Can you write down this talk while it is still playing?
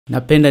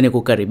Napenda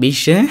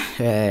nikukaribishe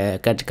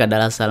katika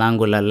darasa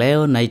langu la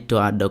leo.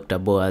 Naitwa Dr.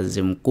 Boaz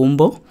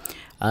Mkumbo.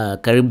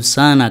 Karibu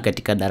sana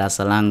katika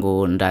darasa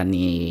langu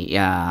ndani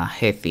ya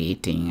Healthy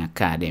Eating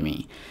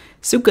Academy.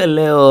 Siku ya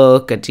leo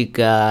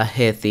katika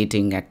Healthy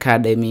Eating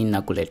Academy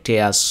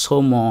nakuletea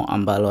somo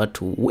ambalo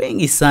watu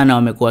wengi sana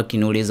wamekuwa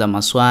wakiniuliza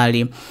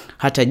maswali.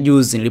 Hata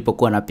juzi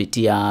nilipokuwa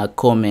napitia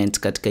comment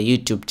katika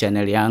YouTube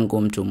channel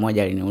yangu, mtu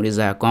mmoja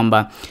aliniuliza ya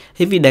kwamba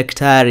hivi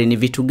daktari, ni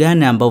vitu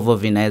gani ambavyo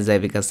vinaweza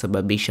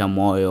vikasababisha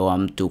moyo wa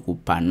mtu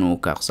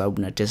kupanuka? Kwa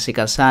sababu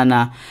nateseka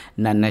sana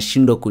na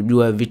nashindwa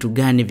kujua vitu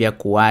gani vya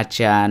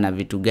kuacha na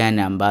vitu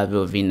gani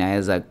ambavyo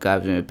vinaweza kuwa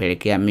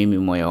vimepelekea mimi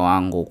moyo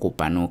wangu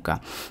kupanuka.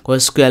 Kwa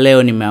siku ya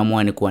leo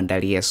nimeamua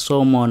nikuandalia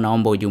somo,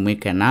 naomba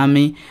ujumuike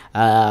nami.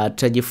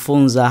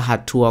 Tutajifunza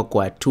hatua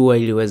kwa hatua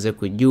ili uweze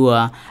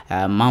kujua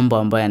mambo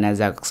ambayo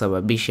yanaweza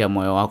kusababisha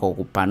moyo wako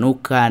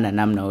kupanuka na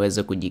namna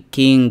uweze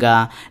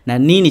kujikinga na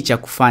nini cha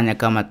kufanya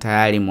kama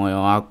tayari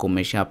moyo wako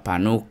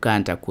umeshapanuka.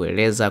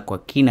 Nitakueleza kwa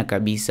kina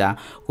kabisa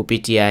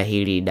kupitia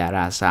hili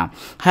darasa.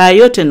 Haya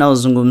yote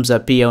naozungumza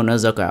pia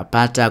unaweza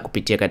kuyapata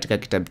kupitia katika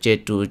kitabu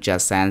chetu cha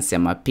sayansi ya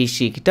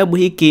mapishi. Kitabu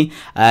hiki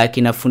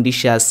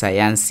kinafundisha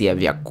sayansi ya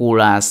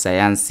vyakula,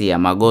 sayansi ya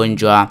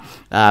magonjwa.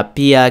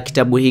 Pia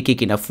kitabu hiki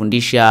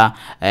kinafundisha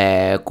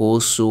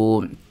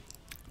kuhusu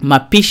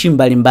mapishi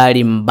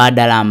mbalimbali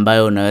mbadala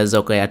ambayo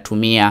unaweza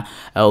kuyatumia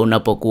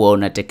unapokuwa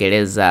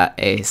unatekeleza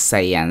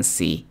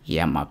sayansi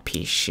ya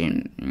mapishi.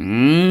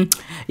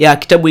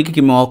 Kitabu hiki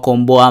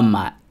kimewakomboa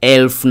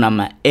maelfu na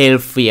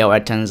maelfu ya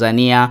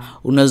Watanzania.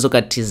 Unaweza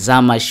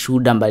kutizama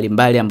shuhuda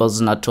mbalimbali ambazo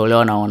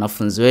zinatolewa na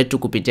wanafunzi wetu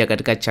kupitia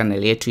katika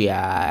channel yetu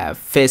ya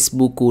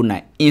Facebook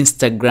na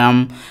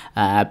Instagram.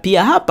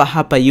 Pia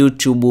hapa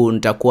YouTube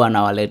nitakuwa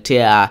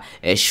nawaletea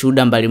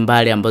shuhuda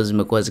mbalimbali ambazo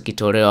zimekuwa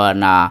zikitolewa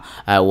na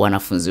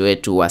wanafunzi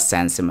wetu wa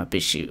sayansi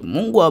mapishi.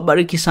 Mungu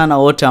awabariki sana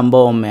wote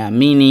ambao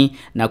wameamini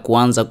na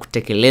kuanza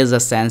kutekeleza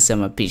sayansi ya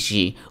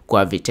mapishi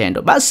kwa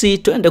vitendo. Basi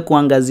tuende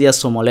kuangazia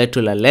somo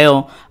letu la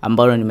leo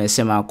ambalo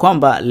nimesema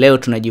kwamba leo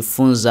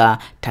tunajifunza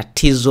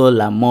tatizo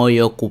la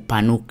moyo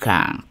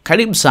kupanuka.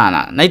 Karibu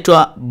sana.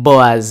 Naitwa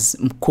Boaz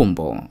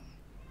Mkumbo.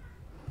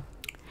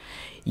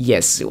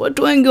 Yes,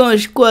 watu wengi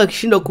wameshikuwa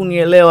wakishindwa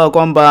kunielewa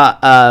kwamba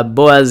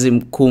Boaz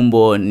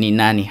Mkumbo ni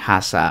nani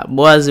hasa.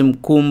 Boaz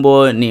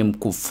Mkumbo ni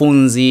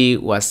mkufunzi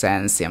wa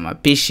sayansi ya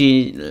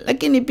mapishi,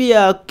 lakini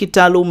pia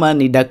kitaaluma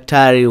ni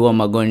daktari wa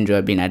magonjwa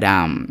ya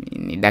binadamu.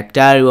 Ni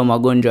daktari wa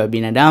magonjwa ya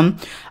binadamu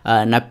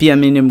na pia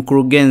mimi ni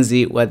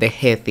mkurugenzi wa the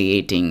Healthy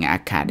Eating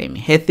Academy.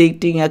 Healthy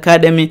Eating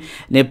Academy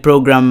ni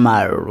program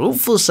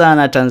maarufu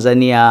sana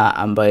Tanzania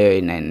ambayo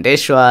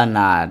inaendeshwa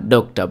na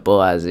Dr.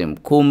 Boaz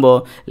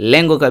Mkumbo.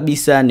 Lengo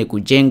kabisa ni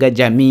kujenga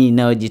jamii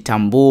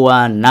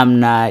inayojitambua,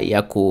 namna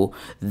ya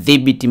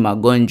kudhibiti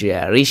magonjwa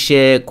ya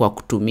lishe kwa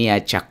kutumia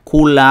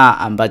chakula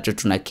ambacho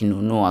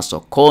tunakinunua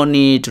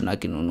sokoni,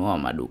 tunakinunua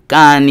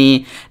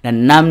madukani, na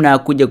namna ya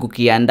kuja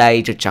kukiandaa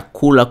hicho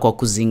chakula kwa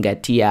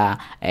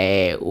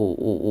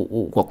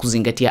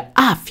kuzingatia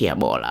afya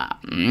bora.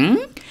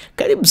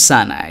 Karibu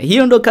sana.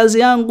 Hiyo ndo kazi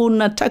yangu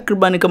na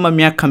takriban kama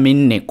miaka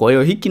 4. Kwa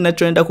hiyo hiki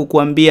ninachoenda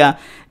kukuambia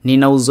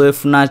nina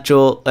uzoefu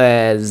nacho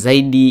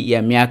zaidi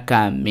ya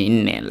miaka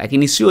 4.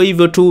 Lakini sio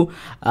hivyo tu,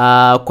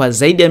 kwa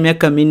zaidi ya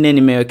miaka 4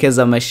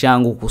 nimewekeza maisha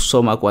yangu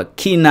kusoma kwa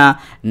kina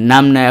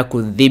namna ya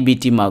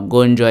kudhibiti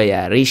magonjwa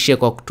ya lishe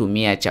kwa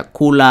kutumia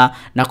chakula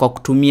na kwa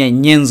kutumia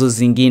nyenzo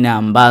zingine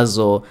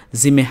ambazo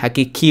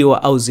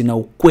zimehakikiwa au zina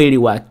ukweli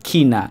wa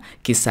kina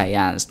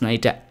kisayansi.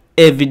 Tunaita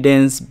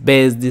evidence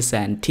based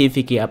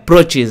scientific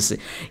approaches.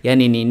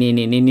 Yani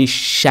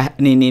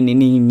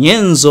ni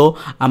nyenzo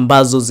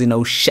ambazo zina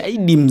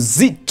ushahidi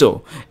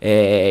mzito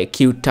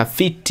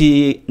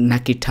kiutafiti na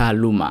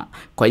kitaaluma.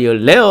 Kwa hiyo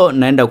leo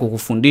naenda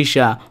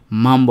kukufundisha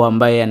mambo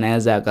ambayo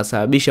yanaweza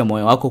yakasababisha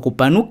moyo wako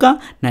kupanuka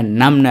na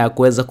namna ya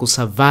kuweza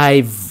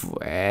kusurvive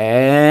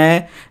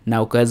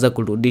na ukaweza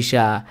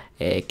kurudisha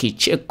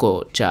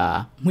kicheko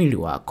cha mwili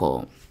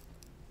wako.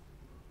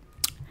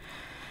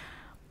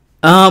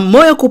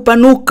 Moyo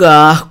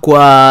kupanuka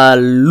kwa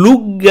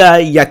lugha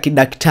ya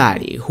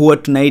kidaktari huwa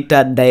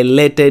tunaita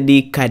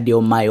dilated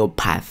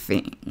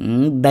cardiomyopathy.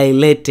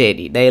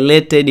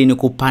 Dilated ni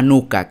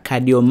kupanuka,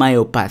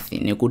 cardiomyopathy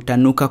ni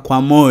kutanuka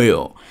kwa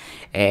moyo.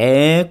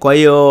 Kwa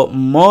hiyo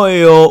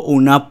moyo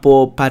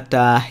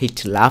unapopata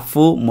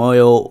hitilafu,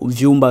 moyo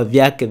vyumba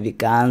vyake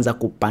vikaanza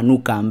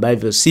kupanuka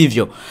ambavyo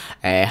sivyo,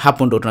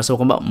 hapo ndo tunasema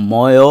kwamba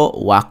moyo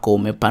wako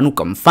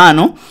umepanuka.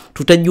 Mfano,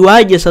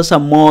 tutajuaje sasa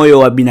moyo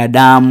wa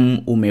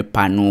binadamu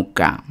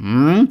umepanuka?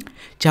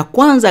 Cha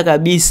kwanza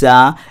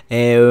kabisa,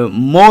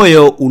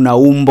 moyo una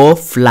umbo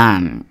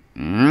fulani,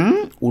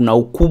 una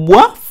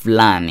ukubwa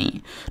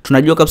fulani.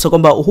 Tunajua kabisa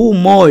kwamba huu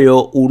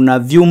moyo una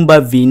vyumba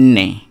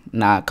 4.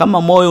 Na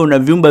kama moyo una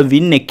vyumba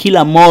 4,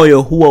 kila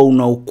moyo huwa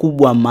una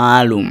ukubwa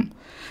maalum.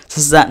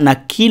 Sasa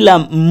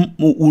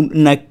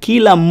na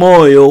kila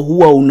moyo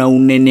huwa una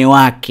unene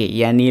wake,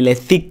 yani ile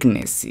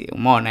thickness,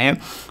 umeona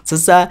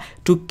Sasa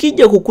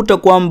tukija kukuta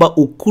kwamba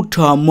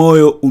ukuta wa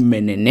moyo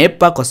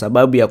umenenepa kwa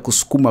sababu ya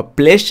kusukuma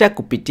pressure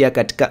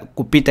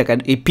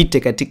ipite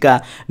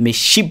katika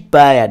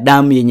mishipa ya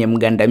damu yenye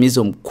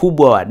mgandamizo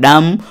mkubwa wa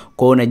damu,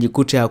 kwa hiyo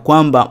unajikuta ya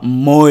kwamba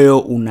moyo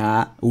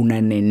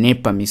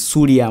unanenepa,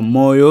 misuli ya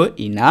moyo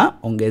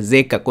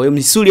inaongezeka. Kwa hiyo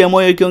misuli ya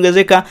moyo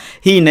ikiongezeka,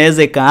 hii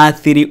inaweza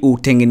ikaathiri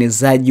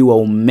utengenezaji wa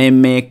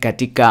umeme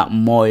katika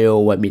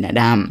moyo wa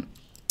binadamu.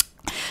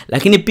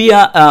 Lakini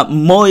pia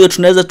moyo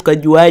tunaweza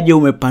tukajuaje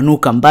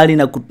umepanuka? Mbali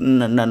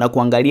na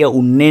kuangalia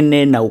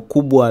unene na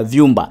ukubwa wa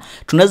vyumba,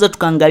 tunaweza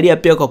tukaangalia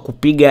pia kwa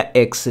kupiga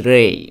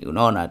x-ray.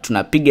 Unaona,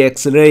 tunapiga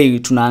x-ray,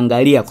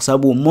 tunaangalia kwa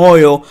sababu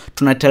moyo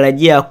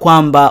tunatarajia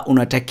kwamba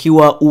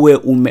unatakiwa uwe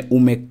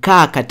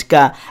umekaa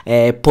katika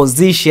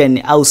position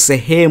au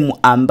sehemu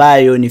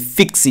ambayo ni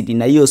fixed,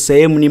 na hiyo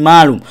sehemu ni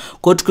maalum.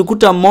 Kwa hiyo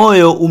tukikuta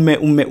moyo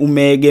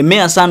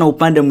umeegemea sana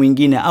upande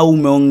mwingine, au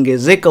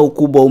umeongezeka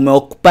ukubwa,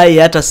 umeoccupy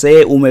hata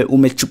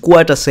umechukua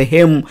hata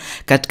sehemu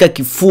katika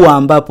kifua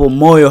ambapo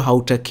moyo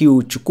hautakiwi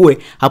uchukue,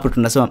 hapo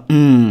tunasema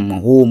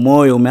huu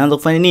moyo umeanza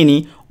kufanya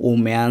nini?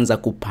 Umeanza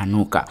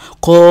kupanuka.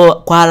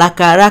 Kwa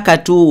haraka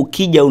tu,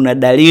 ukija una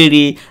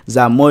dalili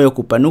za moyo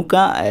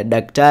kupanuka,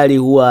 daktari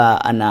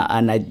huwa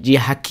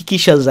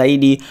anajihakikisha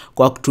zaidi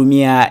kwa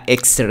kutumia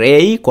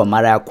x-ray. Kwa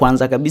mara ya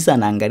kwanza kabisa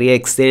anaangalia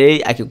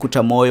x-ray,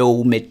 akikuta moyo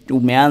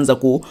umeanza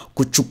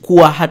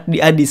kuchukua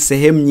hadi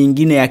sehemu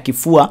nyingine ya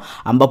kifua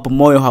ambapo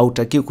moyo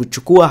hautaki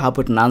kuchukua,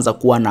 hapo tunaanza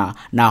kuwa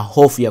na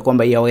hofu ya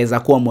kwamba yaweza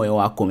kuwa moyo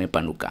wako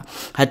umepanuka.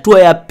 Hatua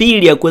ya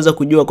pili ya kuweza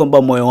kujua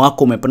kwamba moyo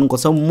wako umepanuka, kwa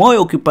sababu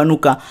moyo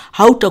ukipanuka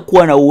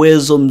hautakuwa na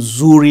uwezo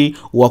mzuri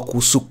wa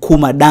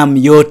kusukuma damu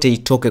yote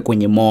itoke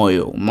kwenye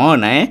moyo.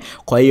 Umeona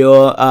Kwa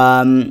hiyo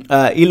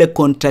ile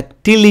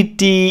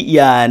contractility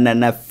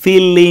na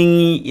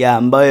feeling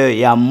ambayo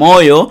ya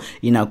moyo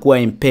inakuwa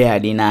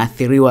impaired,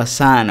 inaathiriwa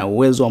sana.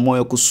 Uwezo wa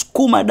moyo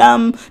kusukuma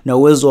damu na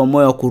uwezo wa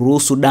moyo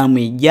kuruhusu damu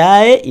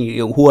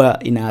ijae huwa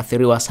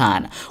inaathiriwa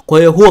sana. Kwa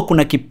hiyo huwa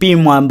kuna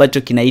kipimo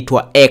ambacho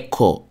kinaitwa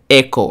echo.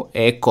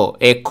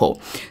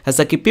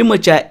 Sasa kipimo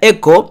cha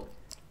echo,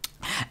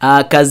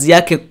 kazi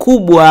yake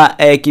kubwa,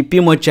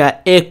 kipimo cha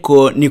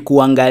echo ni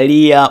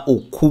kuangalia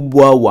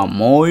ukubwa wa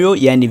moyo,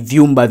 yani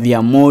vyumba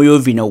vya moyo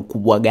vina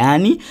ukubwa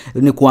gani,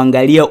 ni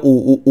kuangalia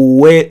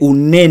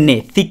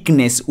unene,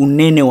 thickness,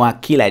 unene wa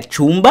kila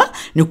chumba,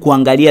 ni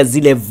kuangalia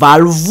zile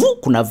valve.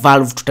 Kuna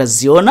valve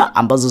tutaziona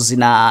ambazo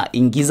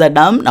zinaingiza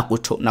damu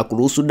na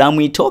kuruhusu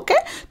damu itoke,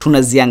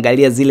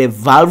 tunaziangalia zile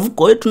valve.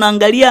 Kwa hiyo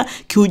tunaangalia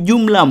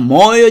kiujumla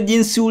moyo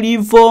jinsi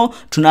ulivyo,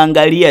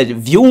 tunaangalia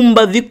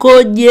vyumba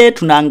vikoje,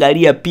 tunaangalia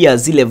pia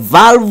zile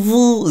valve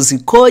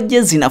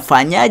zikoje,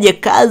 zinafanyaje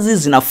kazi,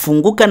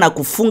 zinafunguka na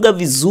kufunga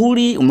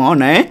vizuri.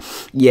 Umeona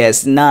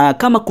Yes, na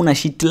kama kuna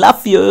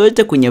hitilafu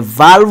yoyote kwenye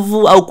valve,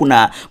 au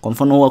kwa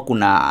mfano huwa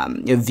kuna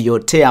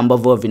viotea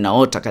ambavyo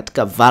vinaota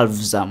katika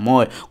valve za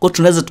moyo, kwa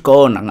tunaweza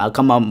tukaona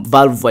kama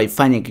valve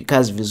haifanyi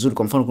kazi vizuri.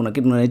 Kwa mfano kuna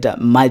kitu tunaita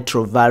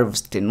mitral valve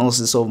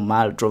stenosis of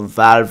mitral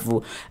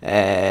valve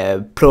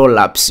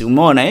prolapse.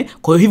 Umeona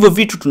Kwa hivyo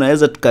vitu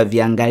tunaweza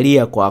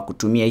tukaviangalia kwa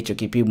kutumia hicho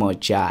kipimo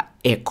cha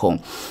echo.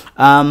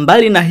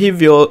 Mbali na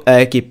hivyo,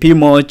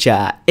 kipimo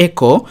cha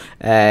echo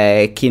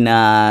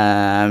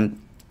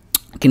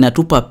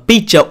kinatupa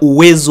picha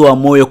uwezo wa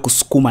moyo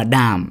kusukuma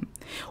damu.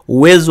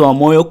 Uwezo wa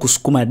moyo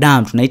kusukuma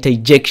damu tunaita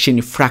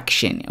ejection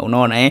fraction.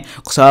 Unaona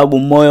Kwa sababu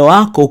moyo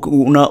wako,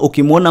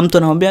 ukimwona mtu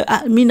anamwambia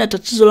mimi na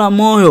tatizo la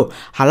moyo,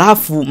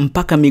 halafu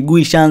mpaka miguu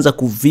ishaanza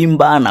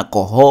kuvimba na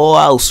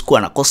kohoa, usiku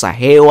anakosa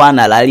hewa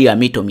na lalia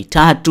mito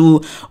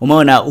mitatu,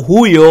 umeona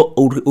huyo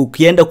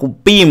ukienda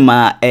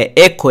kupima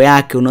echo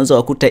yake unaweza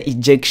kukuta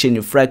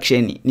ejection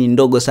fraction ni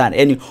ndogo sana.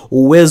 Yani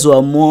uwezo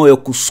wa moyo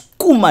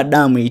kusukuma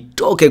damu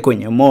itoke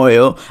kwenye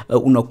moyo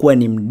unakuwa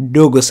ni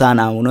mdogo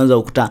sana. Unaweza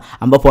kukuta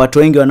ambapo watu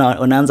wengi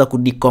wanaanza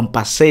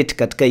kudecompensate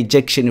katika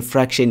ejection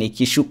fraction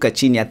ikishuka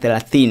chini ya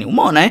 30.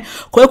 Umeona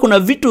Kwa hiyo kuna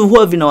vitu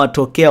huwa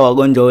vinawatokea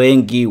wagonjwa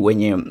wengi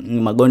wenye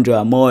magonjwa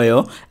ya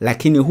moyo,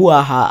 lakini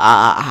huwa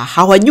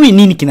hawajui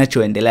nini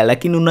kinachoendelea.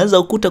 Lakini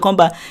unaweza kukuta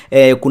kwamba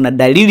kuna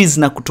dalili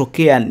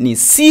zinakutokea ni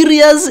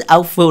serious,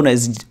 au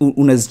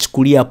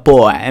unazichukulia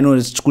poa, yani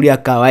unazichukulia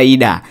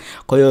kawaida.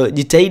 Kwa hiyo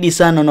jitahidi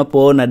sana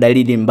unapoona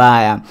dalili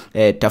mbaya,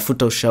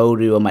 tafuta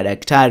ushauri wa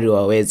madaktari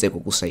waweze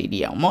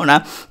kukusaidia.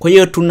 Umeona Kwa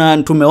hiyo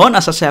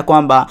tumeona sasa ya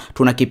kwamba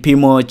tuna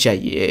kipimo cha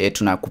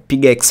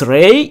tunakupiga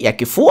x-ray ya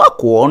kifua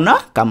kuona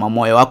kama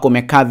moyo wako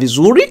umekaa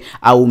vizuri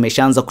au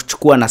umeshaanza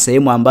kuchukua na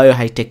sehemu ambayo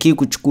haitaki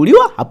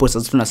kuchukuliwa. Hapo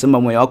sasa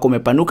tunasema moyo wako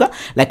umepanuka,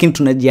 lakini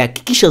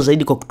tunajihakikisha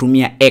zaidi kwa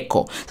kutumia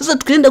echo. Sasa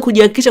tukienda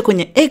kujihakikisha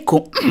kwenye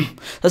echo,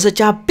 sasa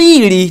cha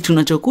pili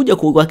tunachokuja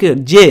kuhakikisha,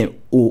 je,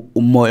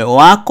 moyo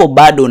wako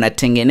bado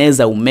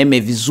unatengeneza umeme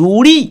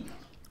vizuri?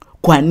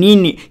 Kwa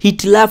nini?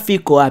 Hitilafu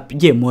iko wapi?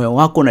 Je, moyo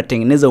wako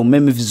unatengeneza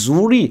umeme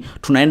vizuri?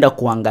 Tunaenda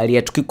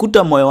kuangalia.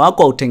 Tukikuta moyo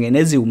wako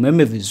hautengenezi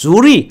umeme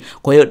vizuri,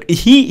 kwa hiyo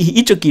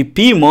hicho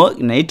kipimo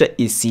inaitwa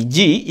ECG.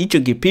 Hicho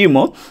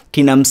kipimo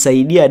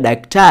kinamsaidia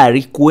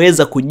daktari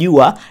kuweza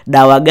kujua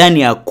dawa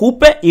gani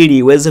akupe ili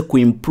iweze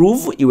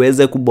kuimprove,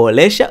 iweze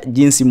kuboresha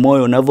jinsi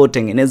moyo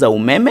unavyotengeneza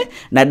umeme,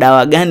 na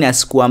dawa gani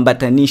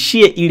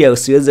asikuambatanishie ili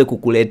usiweze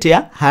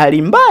kukuletea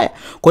hali mbaya.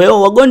 Kwa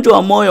hiyo wagonjwa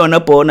wa moyo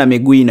wanapoona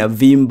miguu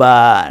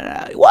inavimba,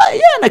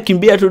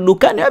 anakimbia tu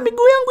dukani, miguu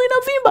yangu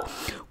inavimba.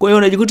 Kwa hiyo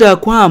unajikuta ya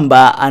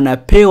kwamba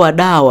anapewa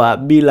dawa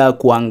bila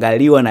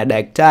kuangaliwa na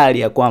daktari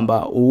ya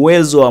kwamba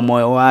uwezo wa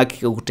moyo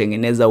wake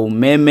kutengeneza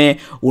umeme,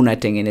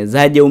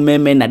 unatengenezaje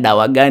umeme, na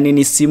dawa gani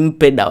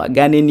nisimpe, dawa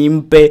gani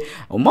nimpe.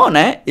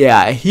 Umeona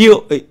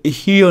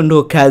hiyo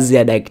ndo kazi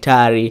ya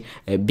daktari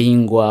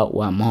bingwa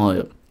wa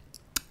moyo.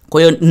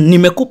 Kwa hiyo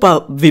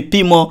nimekupa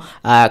vipimo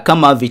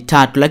kama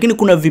vitatu, lakini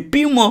kuna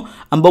vipimo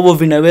ambavyo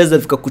vinaweza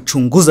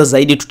vikakuchunguza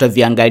zaidi,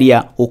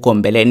 tutaviangalia huko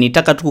mbele.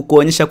 Nitaka tu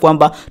kukuonyesha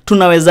kwamba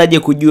tunawezaje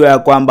kujua ya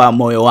kwamba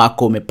moyo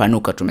wako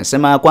umepanuka.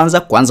 Tumesema ya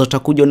kwanza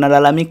utakuja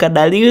unalalamika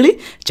dalili,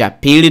 cha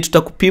pili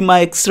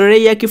tutakupima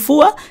x-ray ya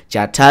kifua,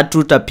 cha tatu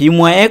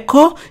utapimwa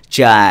echo,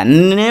 cha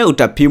nne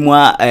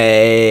utapimwa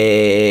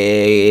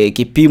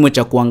kipimo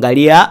cha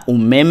kuangalia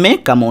umeme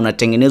kama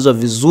unatengenezwa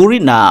vizuri.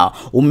 Na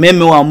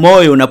umeme wa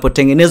moyo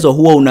unapotengenezwa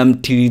huwa una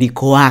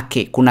mtiririko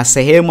wake. Kuna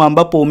sehemu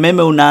ambapo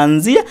umeme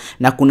unaanzia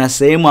na kuna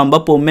sehemu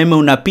ambapo umeme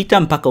unapita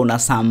mpaka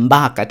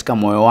unasambaa katika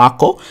moyo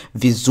wako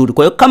vizuri.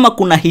 Kwa hiyo kama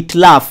kuna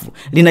hitilafu,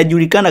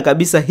 linajulikana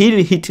kabisa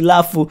hili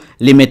hitilafu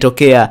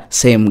limetokea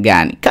sehemu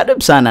gani.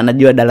 Karibu sana,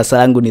 najua darasa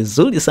langu ni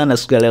zuri sana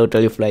siku ya leo,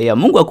 utalifurahia.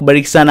 Mungu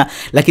akubariki sana,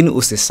 lakini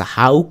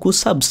usisahau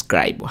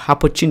kusubscribe.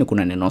 Hapo chini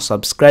kuna neno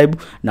subscribe,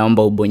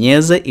 naomba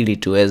ubonyeze ili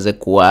tuweze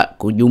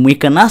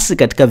kujumuika nasi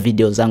katika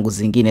video zangu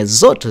zingine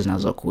zote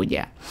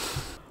zinazokuja.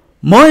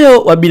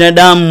 Moyo wa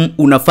binadamu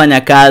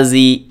unafanya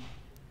kazi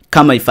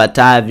kama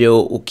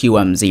ifuatavyo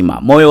ukiwa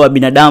mzima. Moyo wa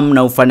binadamu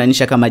na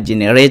ufananisha kama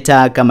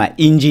generator, kama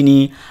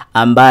engine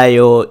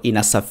ambayo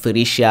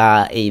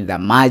inasafirisha either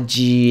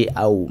maji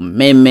au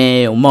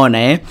umeme.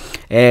 Umeona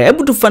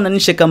hebu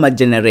tufananishe kama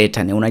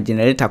generator. Ni una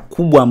generator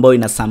kubwa ambayo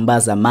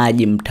inasambaza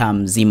maji mtaa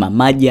mzima.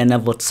 Maji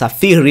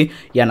yanavyosafiri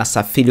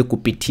yanasafiri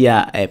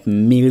kupitia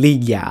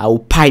mirija au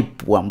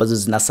pipe ambazo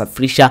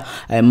zinasafirisha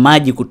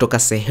maji kutoka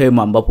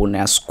sehemu ambapo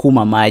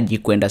unayasukuma maji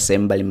kwenda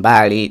sehemu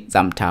mbalimbali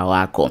za mtaa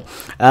wako.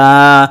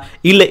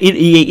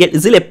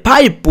 Zile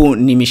pipe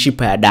ni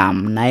mishipa ya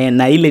damu,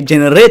 na ile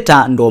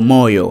generator ndo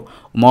moyo.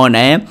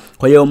 Umeona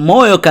Kwa hiyo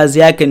moyo kazi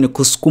yake ni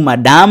kusukuma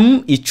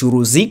damu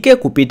ichuruzike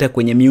kupita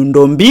kwenye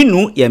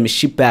miundombinu ya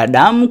mishipa ya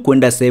damu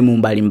kwenda sehemu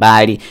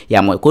mbalimbali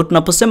ya moyo. Kwa hiyo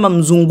tunaposema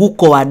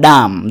mzunguko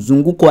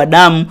wa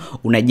damu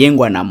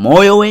unajengwa na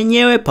moyo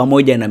wenyewe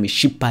pamoja na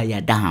mishipa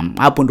ya damu.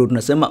 Hapo ndo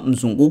tunasema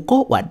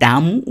mzunguko wa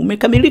damu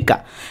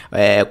umekamilika.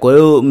 Kwa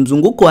hiyo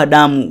mzunguko wa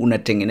damu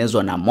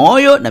unatengenezwa na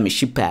moyo na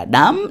mishipa ya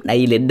damu na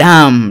ile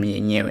damu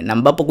yenyewe, na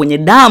ambapo kwenye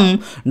damu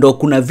ndo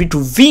kuna vitu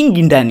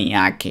vingi ndani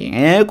yake.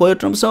 Kwa hiyo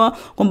tunasema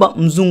kwamba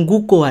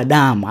mzunguko wa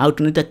damu au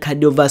tunaita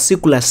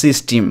cardiovascular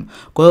system.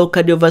 Kwa hiyo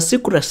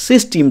cardiovascular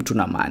system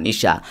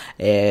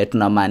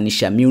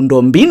tunamaanisha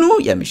miundombinu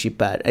ya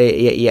mishipa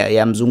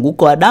ya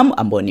mzunguko wa damu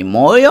ambao ni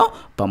moyo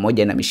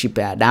pamoja na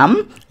mishipa ya damu,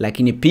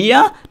 lakini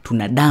pia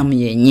tuna damu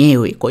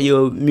yenyewe. Kwa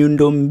hiyo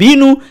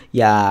miundombinu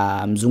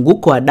ya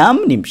mzunguko wa damu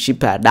ni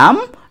mishipa ya damu,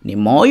 ni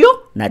moyo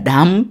na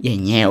damu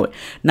yenyewe.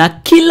 Na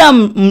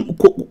kila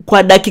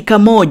kwa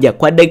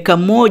dakika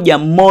moja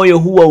moyo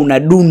huwa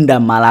unadunda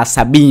mara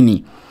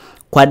 70.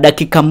 Kwa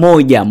dakika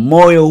moja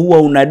moyo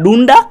huwa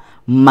unadunda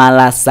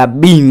mara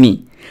 70.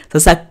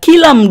 Sasa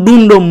kila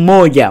mdundo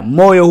mmoja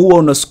moyo huwa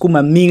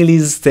unasukuma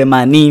mililita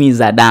 80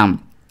 za damu.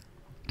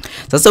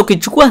 Sasa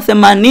ukichukua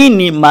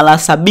 80 mara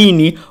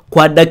 70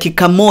 kwa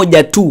dakika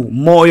moja tu,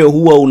 moyo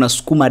huwa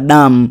unasukuma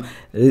damu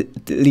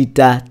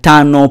lita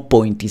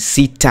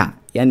 5.6,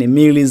 yani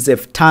mililita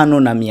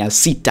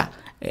 5,600.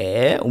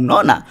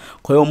 Unaona?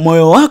 Kwa hiyo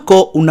moyo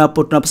wako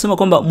tunaposema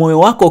kwamba moyo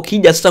wako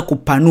ukija sasa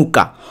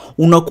kupanuka,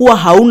 unakuwa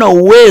hauna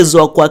uwezo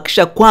wa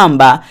kuhakikisha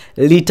kwamba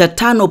lita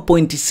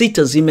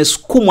 5.6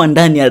 zimesukumwa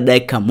ndani ya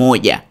dakika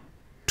moja.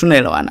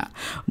 Tunaelewana?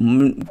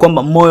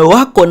 Kwamba moyo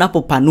wako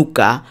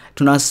unapopanuka,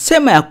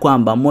 tunasema ya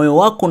kwamba moyo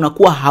wako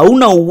unakuwa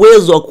hauna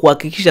uwezo wa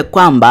kuhakikisha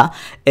kwamba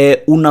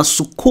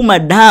unasukuma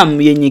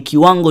damu yenye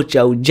kiwango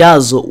cha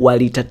ujazo wa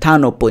lita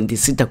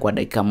 5.6 kwa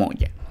dakika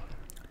moja.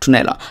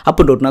 Tunaelewa?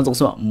 Hapo ndo tunaanza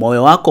kusema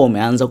moyo wako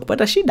umeanza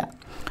kupata shida.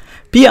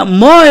 Pia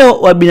moyo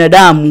wa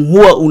binadamu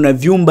huwa una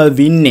vyumba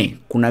 4.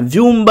 Kuna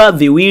vyumba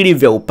viwili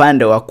vya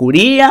upande wa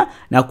kulia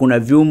na kuna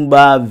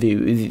vyumba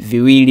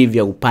viwili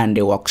vya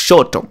upande wa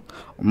kushoto.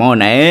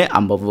 Umeona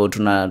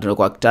ambavyo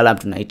kwa kitaalamu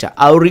tunaita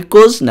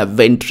auricles na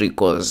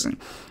ventricles.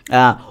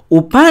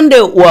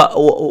 upande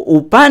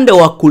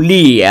wa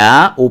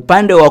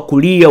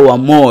kulia wa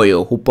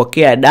moyo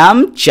hupokea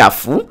damu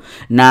chafu,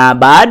 na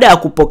baada ya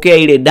kupokea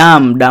ile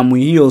damu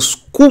hiyo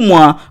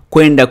sukumwa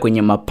kwenda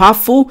kwenye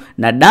mapafu,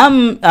 na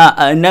damu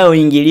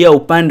inayoingilia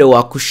upande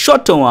wa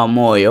kushoto wa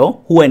moyo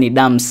huwa ni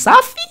damu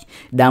safi,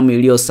 damu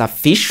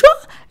iliyosafishwa.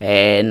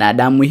 Na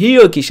damu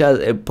hiyo kisha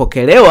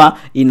pokelewa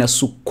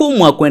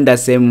inasukumwa kwenda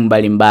sehemu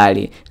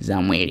mbalimbali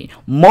za mwili.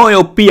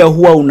 Moyo pia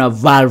huwa una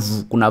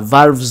valve. Kuna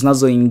valve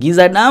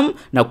zinazoingiza damu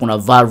na kuna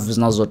valve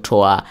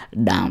zinazotoa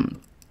damu.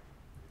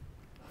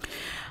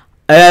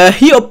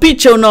 Hiyo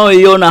picha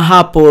unayoiona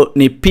hapo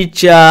ni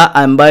picha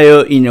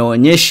ambayo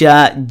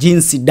inaonyesha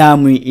jinsi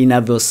damu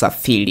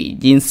inavyosafiri,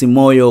 jinsi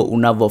moyo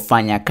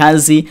unavyofanya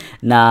kazi,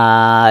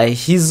 na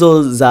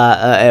hizo za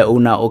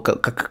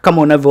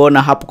kama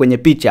unavyoona hapo kwenye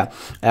picha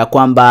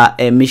kwamba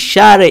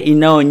mishare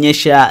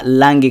inaonyesha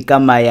rangi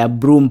kama ya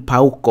blue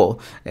mpauko,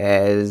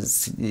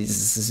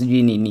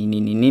 sijui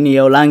nini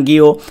ya rangi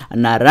hiyo,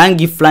 na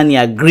rangi fulani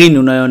ya green.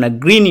 Unaona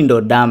green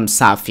ndo damu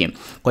safi.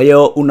 Kwa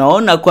hiyo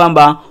unaona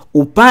kwamba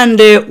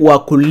upande wa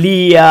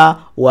kulia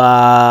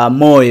wa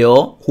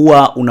moyo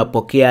huwa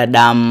unapokea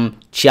damu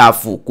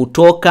chafu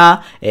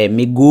kutoka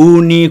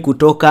miguuni,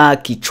 kutoka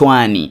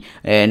kichwani.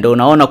 Ndio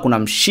unaona kuna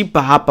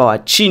mshipa hapa wa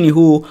chini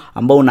huu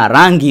ambao una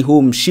rangi.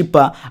 Huu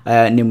mshipa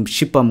ni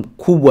mshipa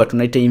mkubwa,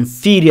 tunaita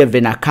inferior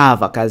vena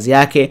cava. Kazi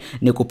yake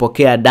ni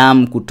kupokea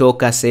damu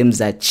kutoka sehemu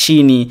za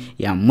chini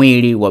ya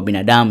mwili wa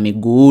binadamu,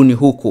 miguuni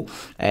huku.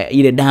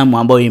 Ile damu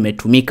ambayo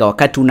imetumika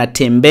wakati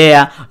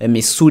unatembea,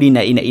 misuli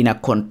ina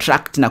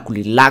contract na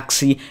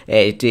kurelax,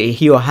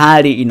 hiyo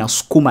hali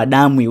inasukuma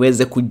damu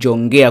iweze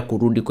kujongea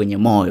kurudi kwenye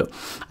moyo.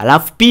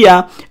 Alafu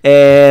pia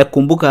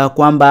kumbuka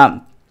kwamba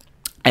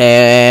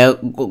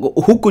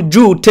huku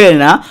juu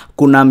tena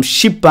kuna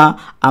mshipa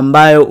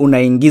ambayo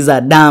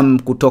unaingiza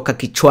damu kutoka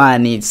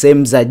kichwani,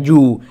 sehemu za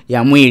juu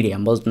ya mwili,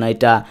 ambazo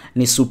tunaita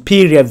ni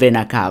superior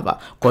vena cava.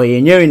 Kwa hiyo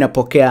yenyewe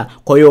inapokea.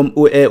 Kwa hiyo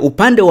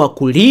upande wa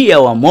kulia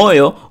wa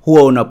moyo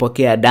huwa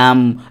unapokea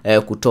damu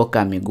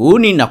kutoka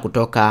miguuni na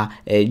kutoka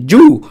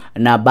juu.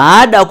 Na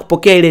baada ya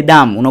kupokea ile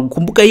damu,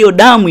 unakumbuka hiyo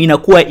damu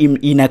inakuwa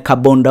ina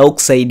carbon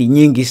dioxide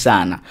nyingi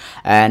sana,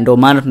 ndio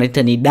maana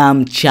tunaita ni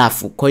damu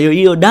chafu. Kwa hiyo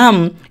hiyo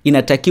damu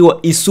inatakiwa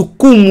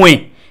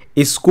isukumwe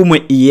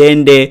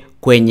iende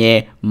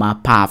kwenye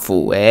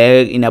mapafu.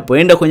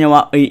 Inapoenda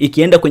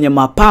ikienda kwenye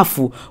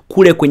mapafu,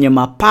 kule kwenye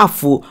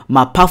mapafu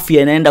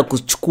yanaenda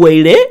kuchukua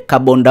ile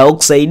carbon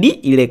dioxide,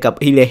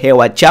 ile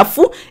hewa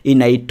chafu,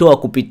 inaitoa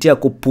kupitia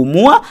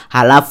kupumua,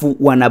 halafu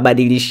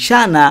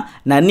wanabadilishana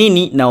na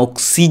nini, na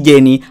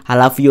oksijeni,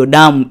 halafu hiyo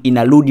damu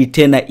inarudi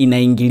tena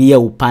inaingilia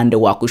upande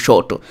wa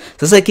kushoto.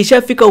 Sasa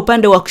ikishafika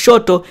upande wa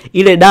kushoto,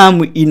 ile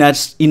damu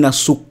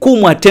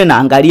inasukumwa tena.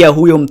 Angalia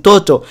huyo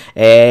mtoto,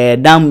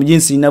 damu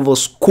jinsi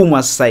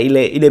inavyosukumwa sasa.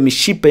 Ile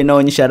mishipa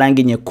inaonyesha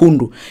rangi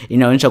nyekundu,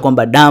 inaonyesha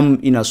kwamba damu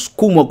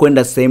inasukumwa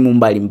kwenda sehemu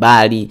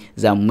mbalimbali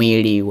za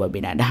mwili wa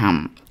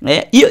binadamu.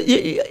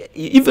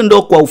 Hivyo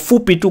ndo kwa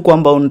ufupi tu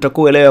kwamba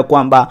unatakiwa uelewe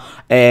kwamba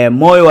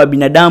moyo wa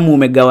binadamu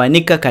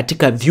umegawanika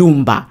katika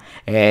vyumba.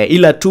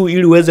 Ila tu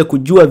ili uweze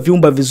kujua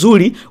vyumba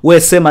vizuri,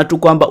 wewe sema tu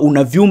kwamba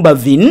una vyumba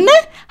 4,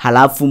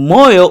 halafu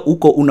moyo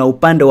uko una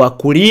upande wa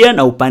kulia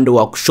na upande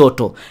wa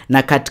kushoto,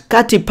 na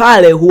katikati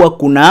pale huwa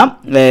kuna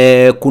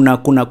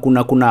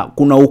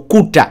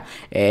ukuta.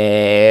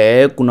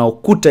 Kuna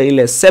ukuta,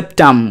 ile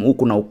septum,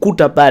 kuna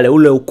ukuta pale.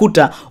 Ule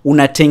ukuta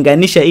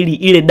unatenganisha ili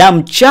ile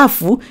damu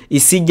chafu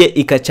isije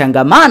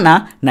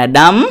ikachangamana na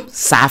damu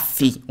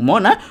safi.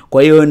 Umeona?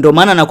 Kwa hiyo ndio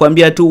maana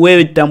nakwambia tu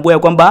wewe tambua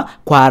kwamba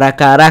kwa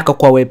haraka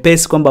kwa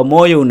wepesi kwamba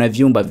moyo una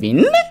vyumba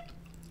 4.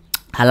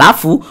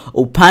 Halafu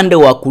upande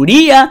wa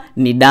kulia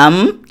ni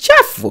damu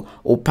chafu,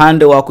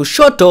 upande wa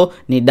kushoto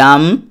ni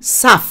damu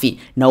safi,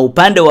 na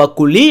upande wa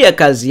kulia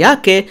kazi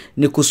yake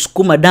ni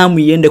kusukuma damu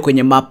iende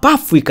kwenye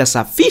mapafu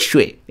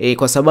ikasafishwe,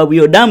 kwa sababu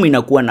hiyo damu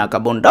inakuwa na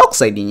carbon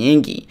dioxide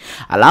nyingi.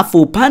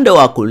 Halafu upande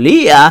wa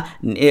kulia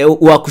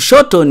wa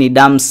kushoto ni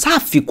damu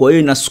safi, kwa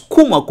hiyo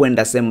inasukuma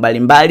kwenda sehemu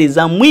mbalimbali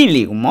za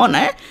mwili.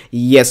 Umeona?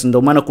 Yes,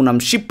 ndio maana kuna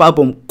mshipa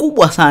hapo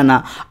mkubwa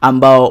sana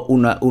ambao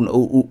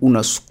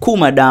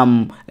unasukuma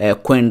damu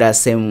kwenda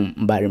sehemu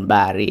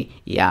mbalimbali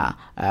ya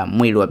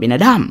mwili wa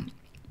binadamu.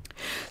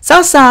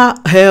 Sasa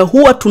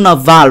huwa tuna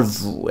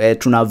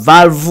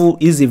valve.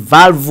 Hizi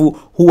valve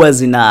huwa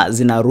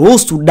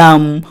zinaruhusu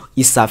damu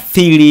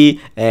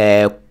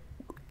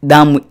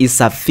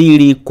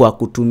isafiri kwa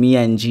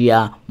kutumia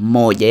njia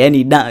moja.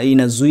 Yaani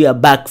inazuia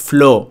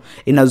backflow.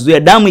 Inazuia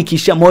damu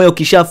moyo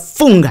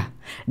kishafunga,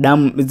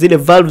 damu zile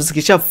valves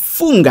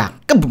kishafunga,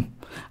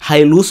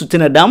 hairuhusu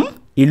tena damu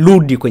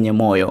irudi kwenye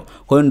moyo.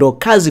 Kwa hiyo ndo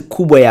kazi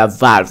kubwa ya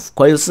valve.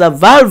 Kwa hiyo sasa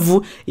valve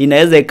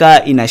inaweza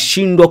ikawa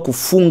inashindwa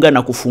kufunga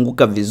na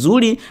kufunguka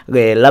vizuri,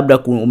 labda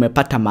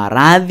umepata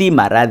maradhi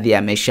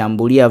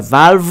yameshambulia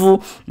valve.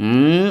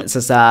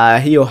 Sasa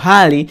hiyo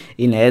hali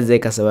inaweza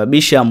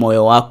ikasababisha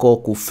moyo wako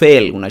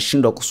kufail,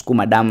 unashindwa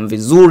kusukuma damu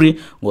vizuri.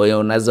 Kwa hiyo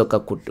unaweza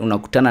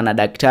unakutana na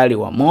daktari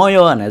wa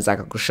moyo, anaweza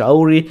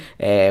akakushauri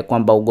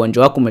kwamba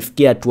ugonjwa wako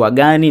umefikia hatua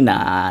gani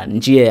na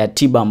njia ya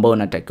tiba ambayo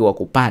unatakiwa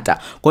kupata.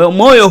 Kwa hiyo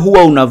moyo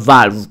huwa una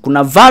valve.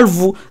 Kuna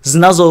valve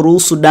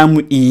zinazoruhusu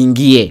damu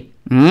iingie.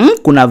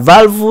 Kuna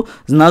valve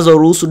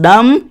zinazoruhusu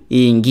damu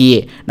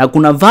iingie na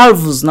kuna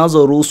valve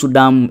zinazoruhusu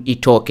damu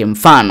itoke.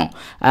 Mfano,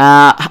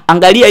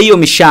 angalia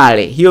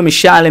hiyo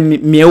mishale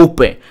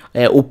mieupe.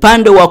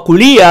 Upande wa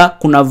kulia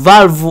kuna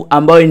valve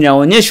ambayo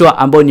inaonyeshwa,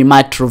 ambayo ni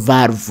mitral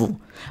valve.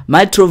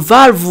 Mitral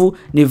valve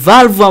ni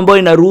valve ambayo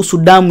inaruhusu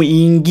damu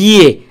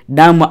iingie,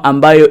 damu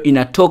ambayo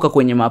inatoka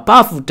kwenye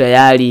mapafu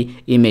tayari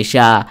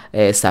imesha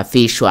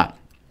safishwa.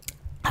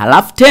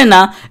 Halafu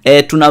tena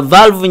tuna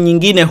valve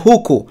nyingine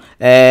huku,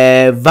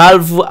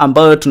 valve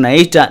ambayo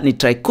tunaita ni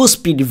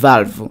tricuspid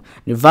valve.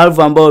 Ni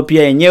valve ambayo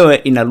pia yenyewe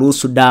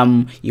inaruhusu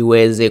damu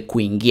iweze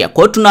kuingia.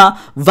 Kwa hiyo tuna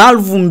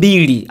valve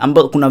mbili,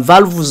 ambapo kuna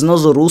valve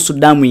zinazoruhusu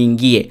damu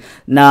iingie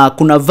na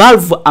kuna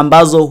valve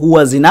ambazo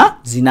huwa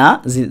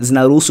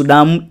zinaruhusu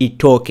damu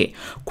itoke.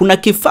 Kuna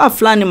kifaa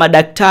fulani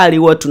madaktari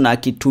huwa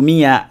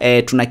tunakitumia,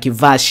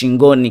 tunakivaa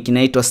shingoni,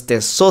 kinaitwa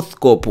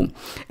stethoscope.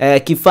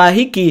 Kifaa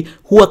hiki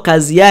huwa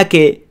kazi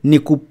yake ni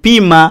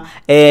kupima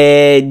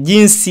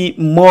jinsi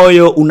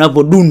moyo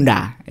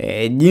unavodunda.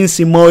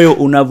 Jinsi moyo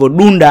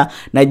unavodunda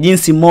na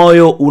jinsi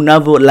moyo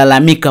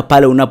unavolalamika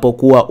pale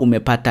unapokuwa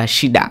umepata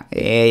shida.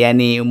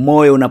 Yani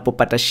moyo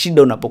unapopata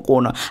shida,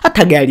 unapokuwa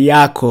hata gari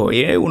yako,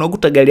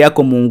 unakuta gari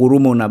yako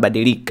muungurumo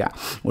unabadilika.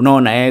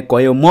 Unaona, kwa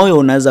hiyo moyo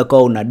unaweza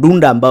kuwa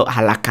unadunda ambao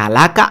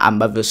haraka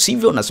ambavyo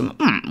sivyo, unasema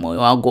moyo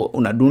wako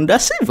unadunda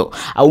sivyo,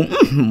 au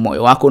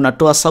moyo wako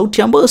unatoa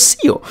sauti ambayo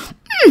sio.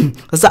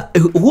 Sasa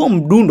huo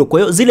mdundo, kwa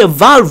hiyo zile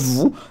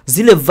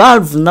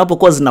valve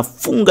zinapokuwa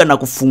zinafunga na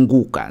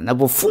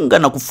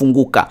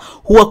kufunguka,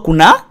 huwa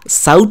kuna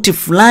sauti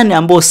fulani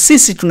ambayo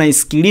sisi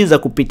tunaisikiliza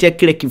kupitia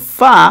kile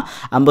kifaa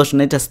ambacho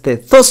tunaita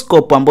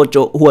stethoscope,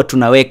 ambacho huwa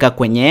tunaweka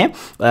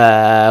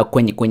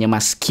kwenye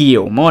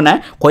masikio.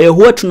 Umeona? Kwa hiyo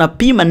huwa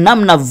tunapima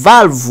namna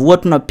valve, huwa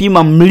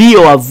tunapima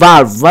mlio wa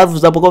valve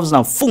zinapokuwa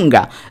zinafunga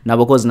na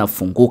zinapokuwa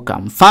zinafunguka.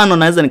 Mfano,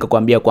 naweza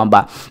nikakwambia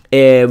kwamba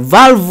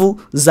valve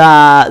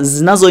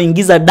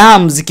zinazoingiza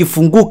damu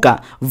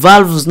zikifunguka,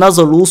 valve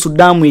zinazoruhusu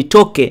damu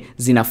itoke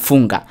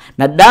zinafunga.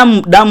 Na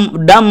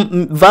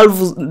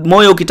valve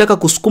moyo ukitaka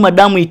kusukuma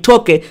damu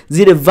itoke,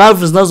 zile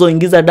valve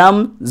zinazoingiza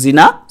damu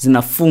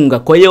zinafunga.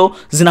 Kwa hiyo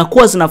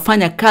zinakuwa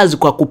zinafanya kazi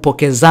kwa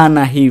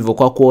kupokezana hivyo,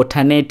 kwa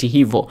kualternate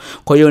hivyo.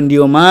 Kwa hiyo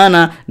ndio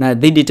maana na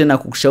dhidi tena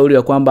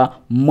kukushauri kwamba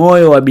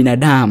moyo wa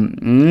binadamu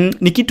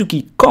ni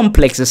kitu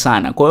complex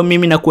sana. Kwa hiyo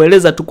mimi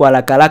nakueleza tu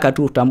kwa haraka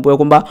tu utambue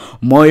kwamba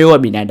moyo wa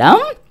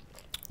binadamu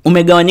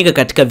umegawanyika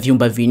katika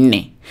vyumba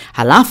 4.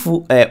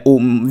 Halafu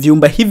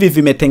vyumba hivi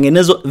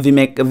vimetengenezwa,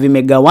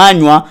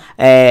 vimegawanywa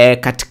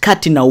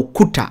katikati na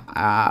ukuta.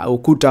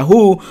 Ukuta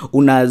huu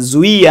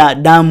unazuia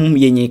damu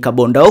yenye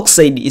carbon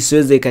dioxide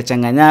isiweze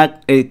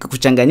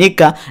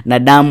kuchanganyika na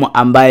damu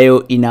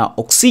ambayo ina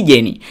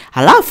oksijeni.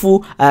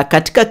 Halafu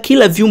katika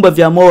kila vyumba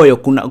vya moyo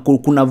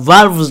kuna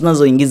valve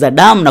zinazoingiza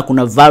damu na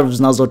kuna valve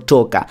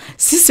zinazotoka.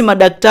 Sisi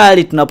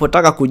madaktari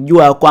tunapotaka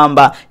kujua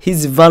kwamba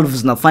hizi valve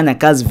zinafanya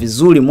kazi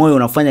vizuri, moyo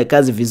unafanya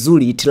kazi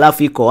vizuri,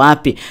 itilafu iko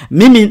wapi,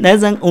 mimi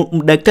naweza,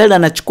 daktari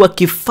anachukua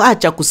kifaa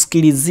cha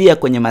kusikilizia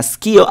kwenye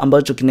masikio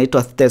ambacho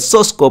kinaitwa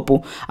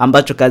stethoscope,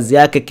 ambacho kazi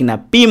yake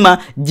kinapima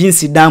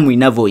jinsi damu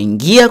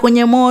inavyoingia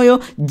kwenye moyo,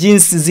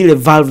 jinsi zile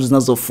valve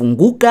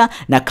zinazofunguka,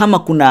 na kama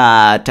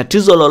kuna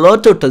tatizo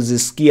lolote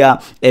utazisikia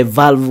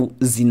valve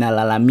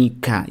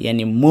zinalalamika,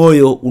 yani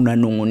moyo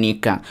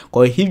unanungunika.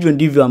 Kwa hivyo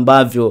ndivyo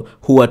ambavyo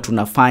huwa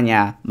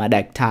tunafanya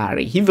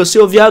madaktari. Hivyo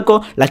sio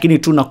vyako, lakini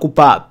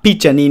tunakupa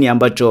picha nini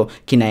ambacho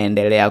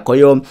kinaendelea. Kwa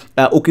hiyo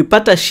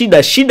ukipata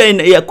shida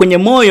ya kwenye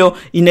moyo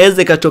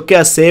inaweza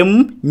ikatokea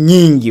sehemu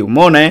nyingi.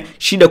 Umeona,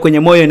 shida kwenye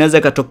moyo inaweza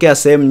ikatokea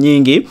sehemu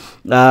nyingi.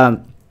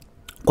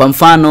 Kwa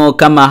mfano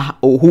kama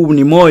huu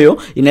ni moyo,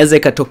 inaweza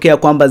ikatokea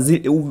kwamba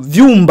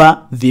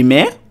vyumba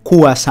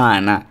vimekuwa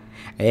sana,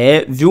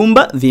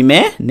 vyumba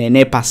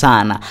vimenenepa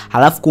sana.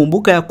 Halafu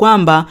kumbuka ya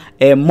kwamba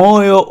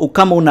moyo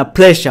kama una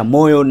pressure,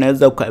 moyo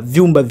unaweza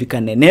vyumba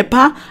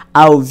vikanenepa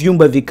au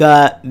vyumba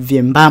vika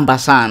vyembamba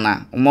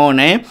sana.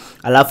 Umeona?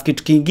 Halafu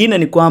kitu kingine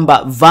ni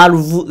kwamba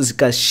valve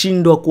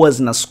zikashindwa kuwa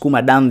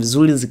zinasukuma damu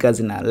vizuri,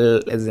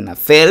 zina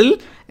fail.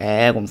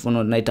 Kwa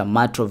mfano tunaita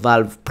mitral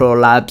valve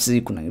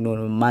prolapse, kuna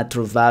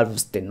mitral valve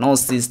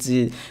stenosis,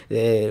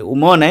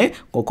 umeona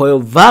kwa hiyo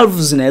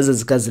valve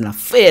zinaweza zina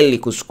fail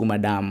kusukuma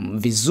damu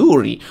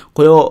vizuri.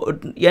 Kwa hiyo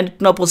yani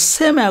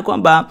tunaposema ya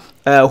kwamba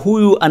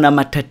huyu ana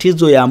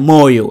matatizo ya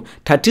moyo,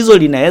 tatizo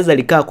linaweza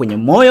likaa kwenye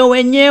moyo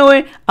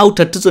wenyewe au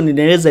tatizo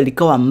linaweza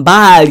likawa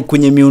mbali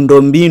kwenye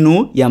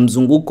miundombinu ya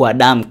mzunguko wa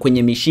damu,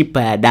 kwenye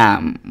mishipa ya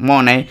damu.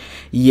 Umeona?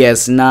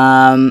 Yes,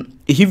 na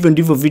hivyo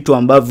ndivyo vitu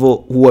ambavyo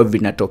huwa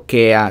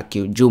vinatokea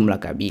kiujumla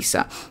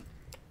kabisa.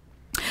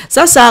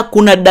 Sasa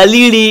kuna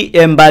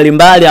dalili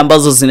mbalimbali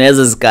ambazo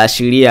zinaweza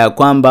zikaashiria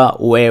kwamba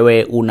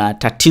wewe una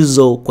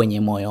tatizo kwenye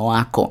moyo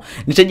wako.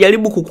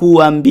 Nitajaribu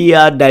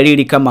kukuambia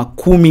dalili kama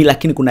 10,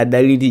 lakini kuna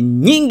dalili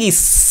nyingi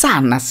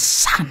sana.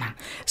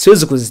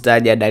 Siwezi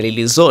kuzitaja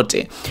dalili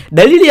zote.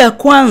 Dalili ya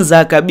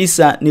kwanza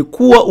kabisa ni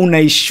kuwa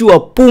unaishiwa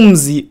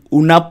pumzi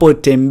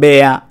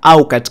unapotembea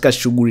au katika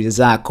shughuli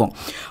zako.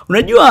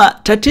 Unajua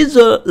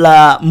tatizo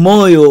la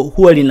moyo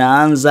huwa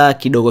linaanza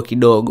kidogo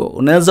kidogo.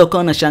 Unaweza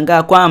ukawa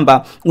unashangaa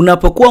kwamba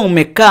unapokuwa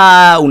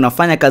umekaa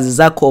unafanya kazi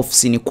zako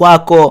ofisini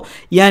kwako,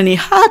 yani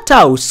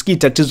hata usikii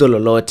tatizo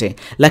lolote,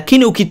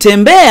 lakini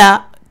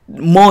ukitembea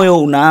moyo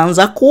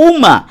unaanza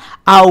kuuma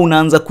au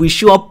unaanza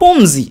kuishiwa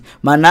pumzi.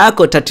 Maana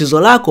yako tatizo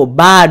lako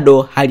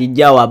bado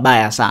halijawa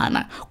baya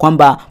sana,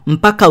 kwamba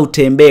mpaka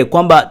utembee.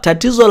 Kwamba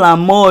tatizo la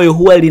moyo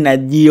huwa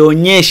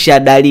linajionyesha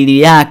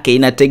dalili yake,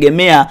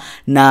 inategemea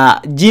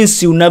na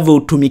jinsi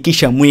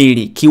unavyoutumikisha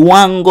mwili,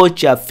 kiwango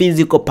cha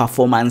physical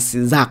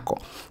performance zako.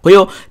 Kwa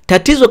hiyo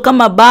tatizo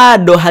kama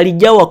bado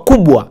halijawa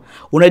kubwa,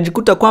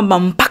 unajikuta kwamba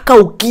mpaka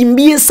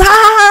ukimbie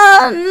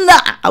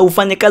sana au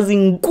ufanye kazi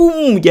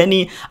ngumu,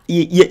 yani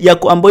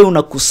ambayo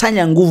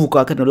unakusanya nguvu kwa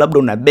wakati. Labda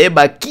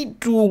unabeba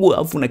kitu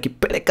afu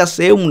unakipeleka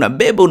sehemu,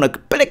 unabeba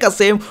unakipeleka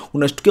sehemu,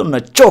 unashtukia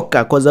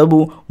unachoka kwa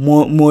sababu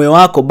moyo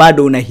wako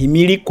bado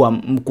unahimili kwa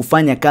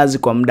kufanya kazi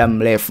kwa muda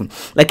mrefu.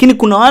 Lakini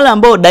kuna wale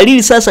ambao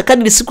dalili sasa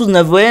kadri siku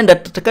zinavyoenda,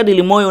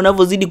 kadri moyo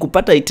unavyozidi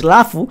kupata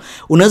hitilafu,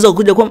 unaweza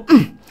kuja kwa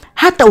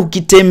hata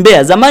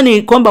ukitembea.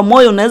 Zamani kwamba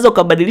moyo unaweza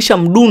ukabadilisha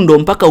mdundo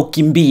mpaka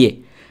ukimbie.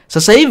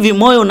 Sasa hivi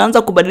moyo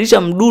unaanza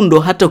kubadilisha mdundo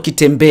hata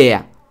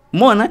ukitembea.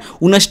 Umeona?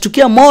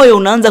 Unashtukia moyo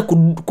unaanza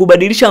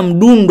kubadilisha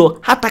mdundo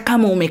hata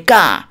kama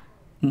umekaa.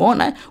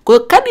 Umeona? Kwa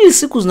hiyo kadri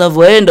siku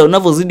zinavyoenda,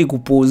 unavyozidi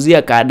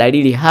kupuuzia ka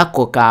dalili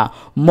hako ka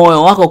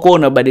moyo wako kwa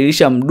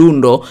unabadilisha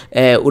mdundo,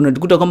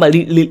 unajikuta kwamba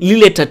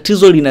lile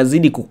tatizo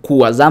linazidi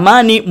kukua.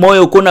 Zamani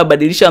moyo uko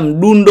unabadilisha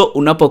mdundo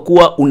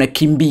unapokuwa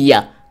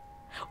unakimbia.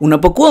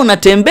 Unapokuwa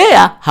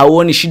unatembea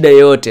hauoni shida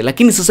yote,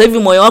 lakini sasa hivi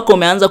moyo wako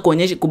umeanza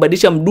kuonyesha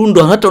kubadilisha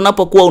mdundo hata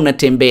unapokuwa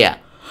unatembea.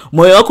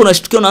 Moyo wako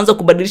unashtukia unaanza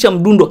kubadilisha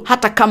mdundo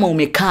hata kama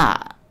umekaa.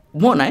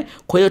 Umeona?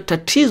 Kwa hiyo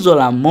tatizo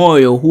la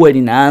moyo huwa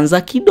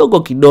linaanza kidogo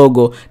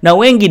kidogo, na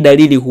wengi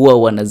dalili huwa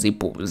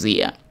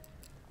wanazipuuzia.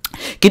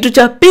 Kitu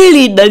cha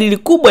pili, dalili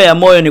kubwa ya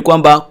moyo ni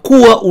kwamba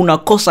kuwa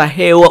unakosa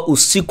hewa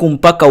usiku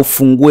mpaka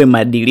ufungue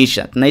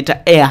madirisha.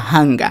 Tunaita air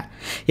hunger.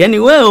 Yani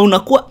wewe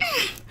unakuwa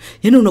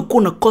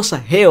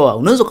unakosa hewa.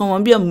 Unaweza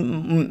kumwambia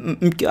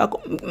mke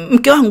wako,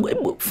 mke wangu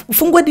hebu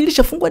fungua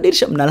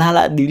dirisha,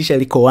 mnalala dirisha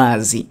liko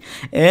wazi.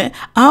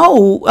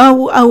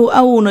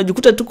 Au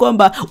unajikuta tu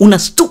kwamba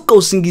unastuka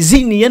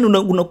usingizini, yani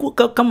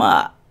unakuwa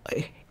kama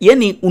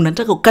yani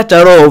unataka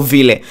kukata roho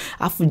vile,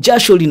 afu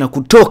jasho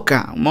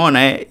linakutoka.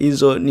 Umeona?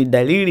 Hizo ni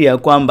dalili ya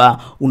kwamba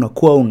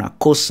unakuwa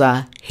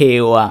unakosa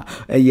hewa.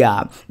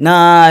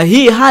 Na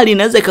hii hali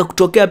inaweza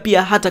ikakutokea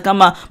pia hata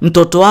kama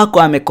mtoto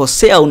wako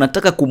amekosea,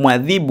 unataka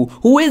kumwadhibu,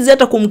 huwezi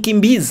hata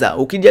kumkimbiza.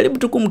 Ukijaribu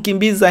tu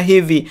kumkimbiza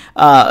hivi,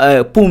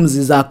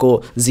 pumzi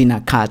zako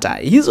zinakata.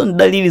 Hizo ni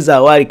dalili za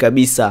awali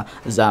kabisa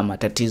za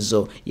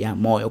matatizo ya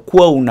moyo.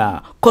 Kuwa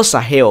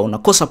unakosa hewa,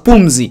 unakosa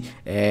pumzi,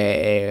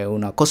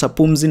 unakosa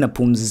pumzi na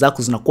pumzi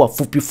zako zinakuwa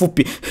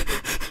fupi.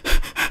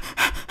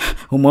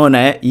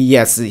 Umeona?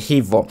 Yes,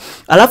 hivyo.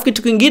 Alafu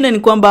kitu kingine ni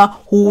kwamba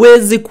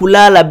huwezi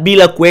kulala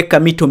bila kuweka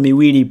mito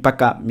 2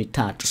 mpaka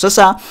 3.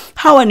 Sasa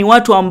hawa ni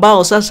watu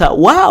ambao sasa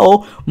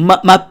wao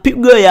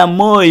mapigo ya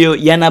moyo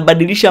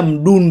yanabadilisha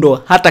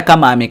mdundo hata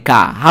kama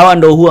amekaa. Hawa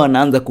ndio huwa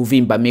wanaanza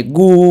kuvimba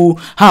miguu,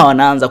 hawa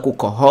wanaanza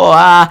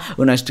kukohoa.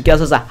 Unashtukia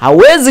sasa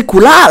hawezi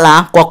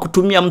kulala kwa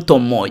kutumia mto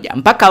mmoja,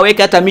 mpaka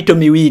aweke hata mito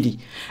 2.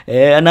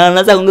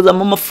 Anaanza kuongeza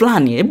mama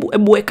fulani,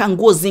 hebu weka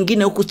nguo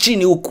zingine huku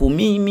chini huku.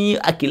 Mimi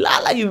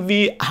akilala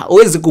hivi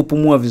hawezi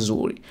kupumua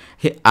vizuri.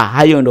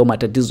 Hayo ndio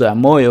matatizo ya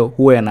moyo,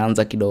 huwa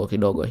yanaanza kidogo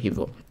kidogo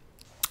hivyo.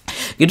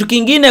 Kitu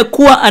kingine,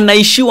 kuwa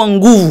anaishiwa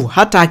nguvu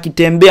hata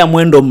akitembea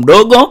mwendo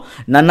mdogo.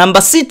 Na namba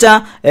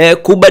 6,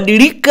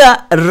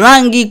 kubadilika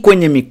rangi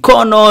kwenye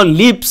mikono,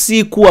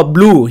 lipsi kuwa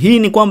blue. Hii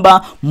ni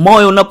kwamba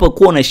moyo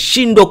unapokuwa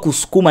unashindwa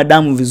kusukuma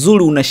damu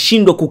vizuri,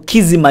 unashindwa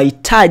kukizi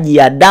mahitaji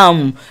ya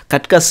damu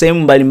katika sehemu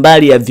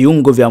mbalimbali ya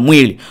viungo vya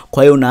mwili.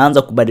 Kwa hiyo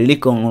unaanza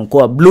kubadilika,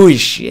 unakuwa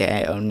bluish.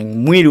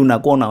 Mwili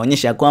unakuwa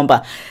unaonyesha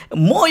kwamba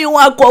moyo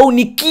wako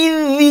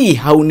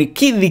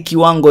haunikidhi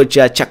kiwango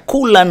cha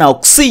chakula na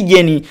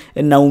oksijeni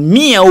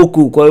naumia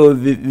huku, kwa hiyo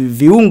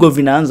viungo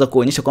vinaanza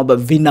kuonyesha kwamba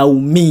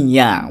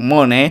vinaumia,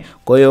 umeona.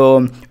 Kwa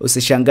hiyo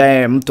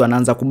usishangae mtu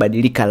anaanza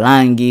kubadilika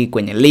rangi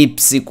kwenye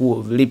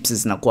lips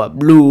zinakuwa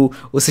blue,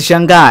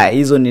 usishangae.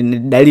 Hizo ni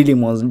dalili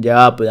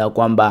mojawapo ya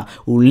kwamba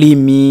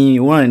ulimi,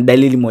 unaona, ni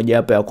dalili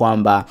mojawapo ya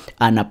kwamba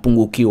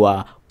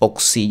anapungukiwa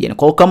oxygen.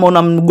 Kwa hiyo kama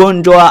una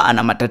mgonjwa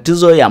ana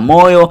matatizo ya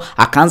moyo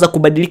akaanza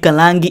kubadilika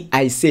rangi,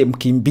 aisee,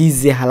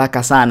 mkimbize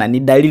haraka sana. Ni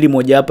dalili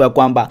mojawapo ya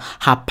kwamba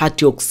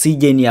hapati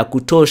oxygen ya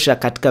kutosha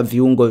katika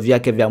viungo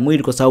vyake vya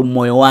mwili, kwa sababu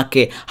moyo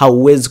wake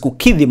hauwezi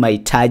kukidhi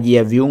mahitaji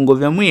ya viungo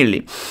vya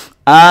mwili.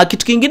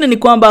 Kitu kingine ni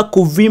kwamba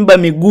kuvimba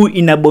miguu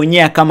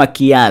inabonyea kama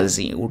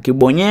kiazi.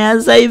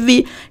 Ukibonyeza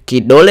hivi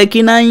kidole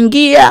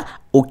kinaingia,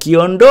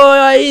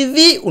 ukiondoa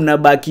hivi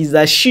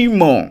unabakiza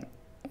shimo.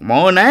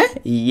 Umeona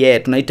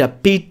tunaita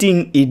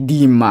pitting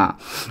edema.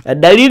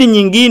 Dalili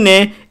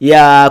nyingine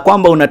ya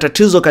kwamba una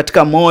tatizo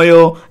katika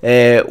moyo,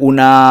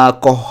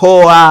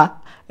 unakohoa,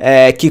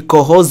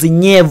 kikohozi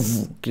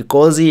nyevu,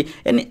 kikohozi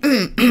yani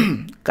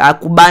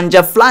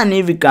kakubanja fulani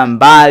hivi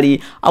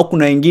kambali, au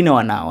kuna wengine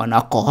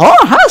wanakohoa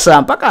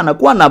hasa mpaka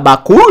anakuwa na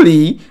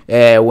bakuli,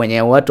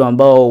 wenye watu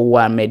ambao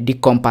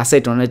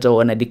wamedecompensate,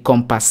 wana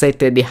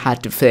decompensated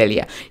heart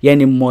failure,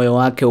 yani moyo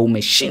wake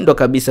umeshindwa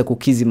kabisa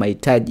kukizi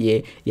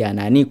mahitaji ya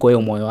nani, kwa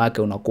hiyo moyo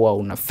wake unakuwa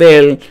una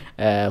fail.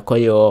 Kwa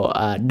hiyo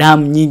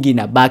damu nyingi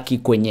inabaki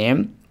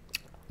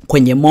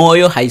kwenye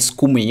moyo,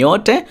 haisukumi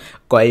yote.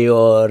 Kwa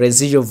hiyo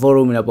residual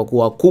volume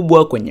inapokuwa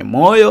kubwa kwenye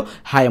moyo,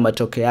 haya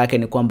matokeo yake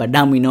ni kwamba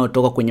damu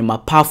inayotoka kwenye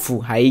mapafu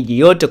haiji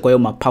yote, kwa hiyo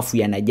mapafu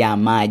yanajaa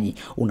maji.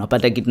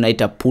 Unapata kitu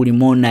tunaita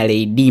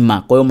pulmonary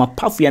edema. Kwa hiyo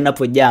mapafu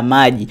yanapojaa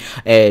maji,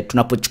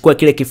 tunapochukua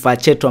kile kifaa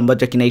chetu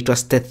ambacho kinaitwa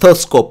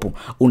stethoscope,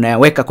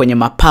 unaweka kwenye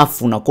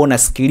mapafu, unakuwa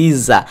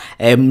unasikiliza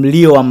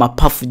mlio wa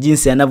mapafu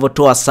jinsi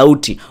yanavyotoa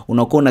sauti.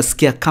 Unakuwa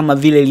unasikia kama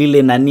vile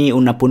lile nani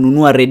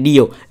unaponunua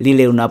redio,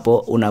 lile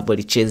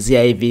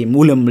unapolichezea hivi,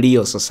 ule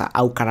mlio sasa,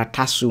 au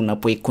karatasi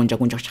unapoikunja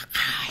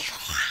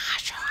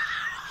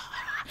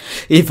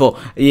hivyo.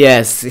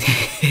 Yes.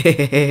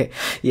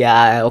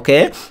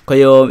 Okay. Kwa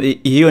hiyo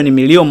hiyo ni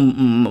milio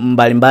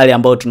mbalimbali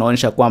ambao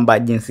tunaonyesha kwamba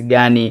jinsi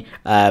gani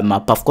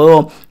mapafu. Kwa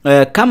hiyo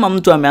kama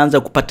mtu ameanza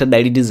kupata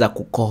dalili za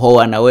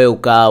kukohoa na wewe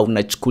ukaa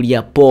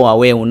unachukulia poa,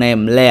 wewe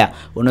unayemlea,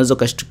 unaweza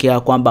kushtukia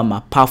kwamba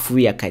mapafu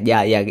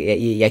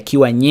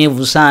yakiwa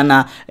nyevu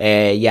sana,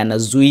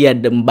 yanazuia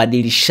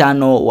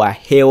mbadilishano wa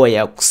hewa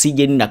ya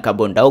oxygen na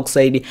carbon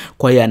dioxide.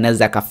 Kwa hiyo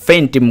anaweza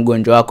kafenti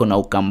mgonjwa wako na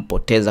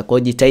ukampoteza. Kwa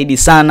hiyo jitahidi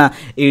sana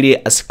ili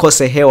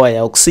asikose hewa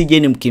ya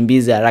oxygen,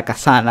 mkimbize haraka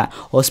sana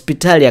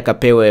hospitali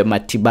akapewe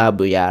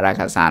matibabu ya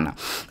haraka sana.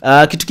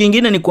 Kitu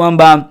kingine ni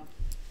kwamba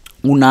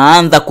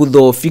unaanza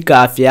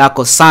kudhoofika afya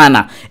yako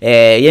sana.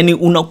 Yani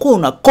unakuwa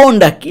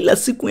unakonda kila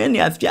siku, yani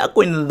afya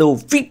yako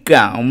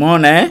inadhoofika,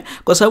 umeona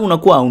kwa sababu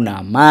unakuwa una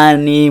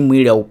amani,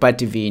 mwili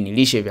haupati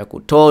viinilishe vya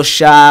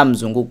kutosha,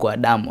 mzunguko wa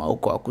damu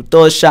hauko wa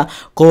kutosha.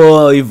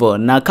 Kwa hivyo,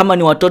 na kama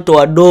ni watoto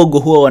wadogo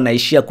huwa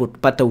wanaishia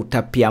kupata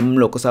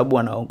utapiamlo, kwa sababu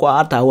wanakuwa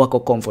hata hawako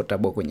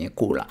comfortable kwenye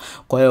kula.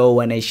 Kwa hiyo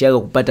wanaishia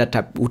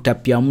kupata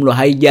utapiamlo,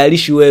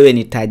 haijalishi wewe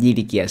ni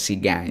tajiri kiasi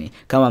gani.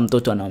 Kama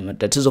mtoto ana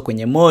matatizo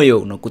kwenye moyo,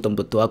 unakuta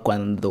mtoto wako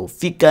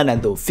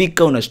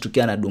anadhoofika,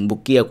 unashtukia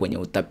anadumbukia kwenye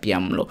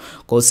utapiamlo.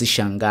 Kwa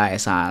usishangae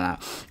sana.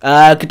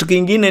 Kitu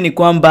kingine ni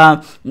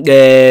kwamba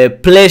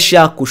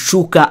pressure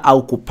kushuka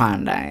au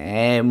kupanda.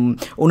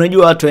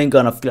 Unajua watu wengi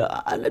wanafikiri,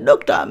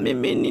 "Daktari,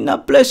 mimi nina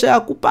pressure ya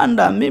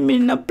kupanda, mimi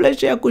nina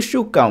pressure ya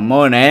kushuka."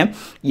 Umeona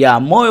ya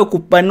moyo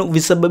kupanuka,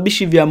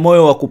 visababishi vya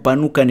moyo wa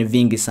kupanuka ni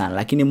vingi sana,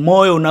 lakini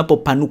moyo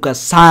unapopanuka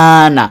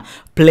sana,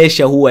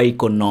 pressure huwa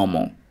iko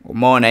normal.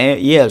 Umeona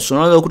yes,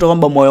 unaweza kukuta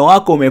kwamba moyo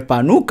wako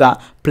umepanuka,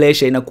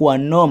 pressure inakuwa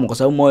normal, kwa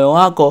sababu moyo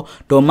wako,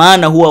 ndio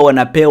maana huwa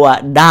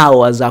wanapewa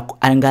dawa za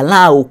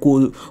angalau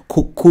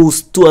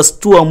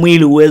kustua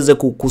mwili uweze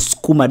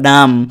kusukuma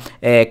damu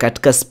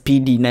katika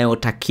speedi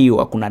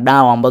inayotakiwa. Kuna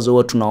dawa ambazo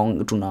huwa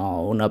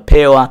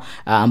tunapewa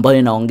ambayo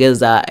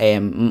inaongeza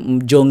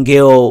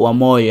mjongeo wa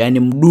moyo, yani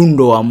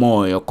mdundo wa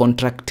moyo,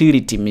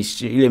 contractility,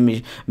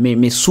 ile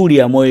misuli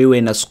ya moyo iwe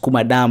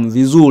inasukuma damu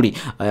vizuri,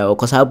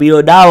 kwa sababu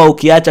hiyo dawa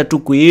ukiacha tu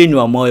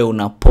kuinywa moyo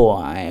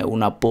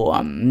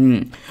unapoa.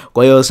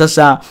 Kwa hiyo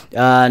sasa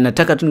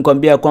nataka tu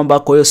nikwambia kwamba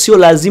kwa hiyo sio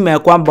lazima ya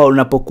kwamba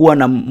unapokuwa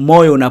na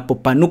moyo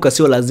unapopanuka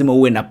sio lazima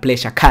uwe na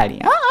pressure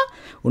kali.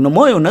 Una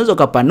moyo unaweza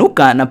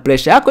kupanuka na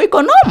pressure yako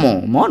iko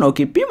normal. Umeona,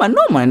 ukipima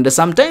normal, and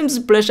sometimes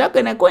pressure yako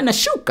inakuwa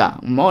inashuka.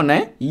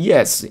 Umeona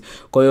yes.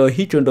 Kwa hiyo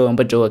hicho ndio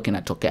ambacho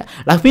kinatokea.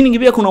 Lakini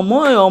pia kuna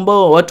moyo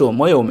ambao watu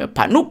moyo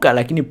umepanuka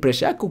lakini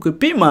pressure yako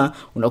ukipima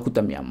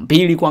unakuta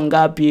 200 kwa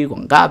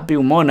ngapi.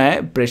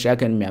 Umeona pressure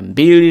yake ni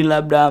 200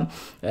 labda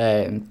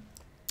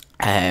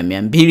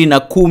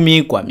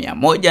 210 kwa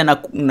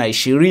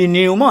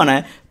 120.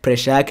 Umeona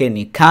pressure yake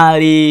ni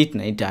kali,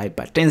 tunaita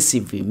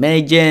hypertensive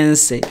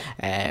emergency,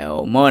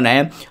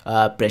 umeona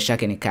pressure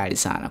yake ni kali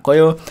sana. Kwa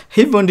hiyo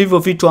hivyo ndivyo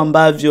vitu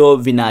ambavyo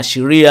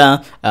vinaashiria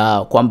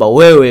kwamba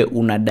wewe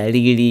una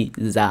dalili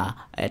za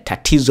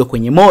tatizo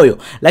kwenye moyo.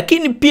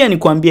 Lakini pia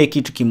nikwambie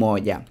kitu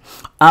kimoja.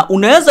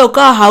 Unaweza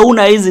ukawa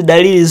hauna hizi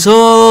dalili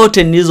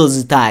zote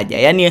nilizozitaja.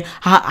 Yaani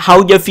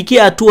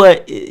haujafikia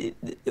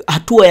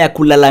hatua ya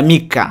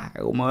kulalamika,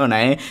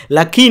 umeona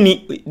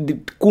lakini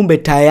kumbe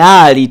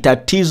tayari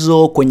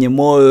tatizo kwenye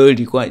moyo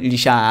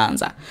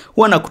lishaanza.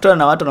 Huwa nakutana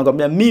na watu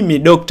wanakuambia mimi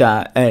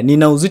dokta,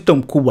 nina uzito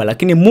mkubwa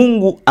lakini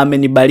Mungu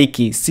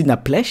amenibariki, sina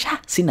pressure,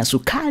 sina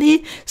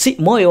sukari,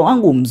 moyo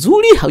wangu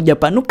mzuri,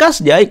 haujapanuka,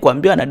 sijawahi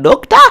kuambiwa na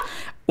dokta.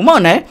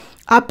 Umeona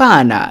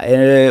hapana,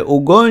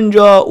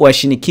 ugonjwa wa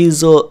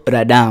shinikizo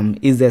la damu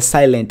is a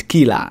silent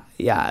killer.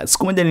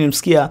 Siku moja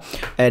nilimsikia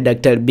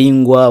daktari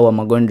bingwa wa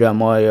magonjwa ya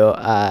moyo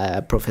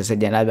Professor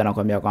Janabi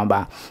anakuambia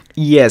kwamba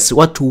yes,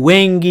 watu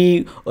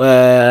wengi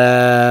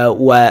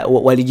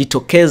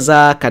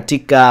walijitokeza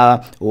katika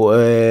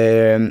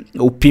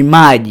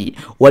upimaji.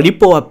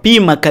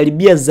 Walipowapima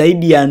karibia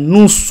zaidi ya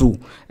nusu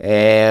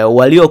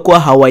waliokuwa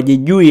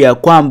hawajijui ya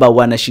kwamba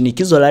wana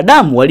shinikizo la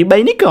damu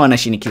walibainika wana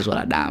shinikizo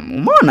la damu.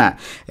 Umeona?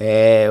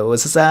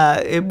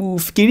 Sasa hebu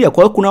fikiria,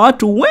 kwa kuna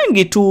watu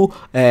wengi tu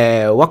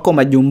wako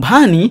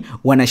majumbani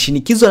wana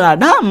shinikizo la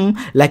damu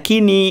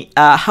lakini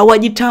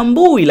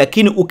hawajitambui,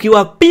 lakini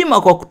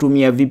ukiwapima kwa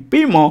kutumia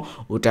vipimo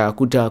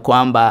utakuta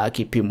kwamba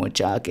kipimo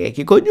chake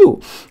kiko juu.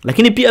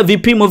 Lakini pia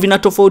vipimo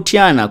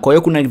vinatofautiana. Kwa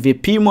hiyo kuna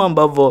vipimo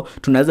ambavyo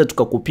tunaweza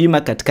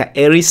tukakupima katika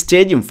early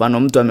stage, mfano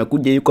mtu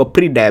amekuja yuko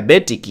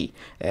pre-diabetic.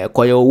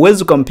 Kwa hiyo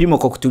uwezo kumpima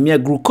kwa kutumia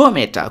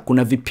glucometer.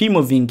 Kuna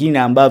vipimo vingine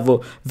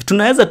ambavyo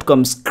tunaweza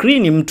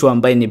tukamscreen mtu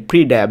ambaye ni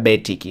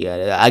pre-diabetic,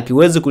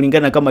 akiwezi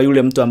kulingana kama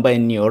yule mtu ambaye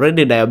ni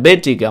already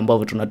diabetic,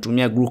 ambavyo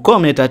tunatumia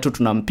glucometer tu,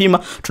 tunampima,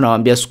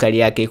 tunamwambia sukari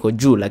yake iko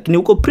juu. Lakini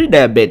uko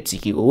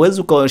pre-diabetic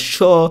uwezo kwa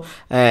show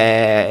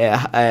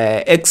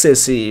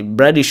excess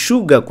blood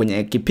sugar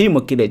kwenye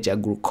kipimo kile cha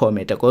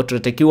glucometer. Kwa hiyo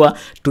tunatakiwa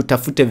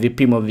tutafute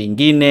vipimo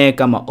vingine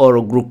kama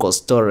oral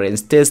glucose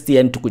tolerance test,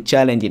 yani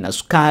tukuchallenge na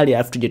sukari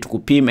alafu tuje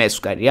tukupime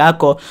sukari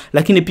yako.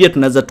 Lakini pia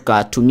tunaweza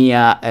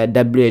tukatumia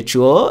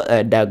WHO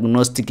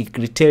diagnostic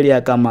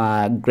criteria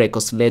kama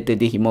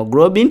glycosylated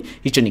hemoglobin.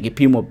 Hicho ni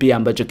kipimo pia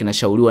ambacho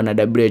kinashauriwa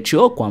na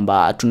WHO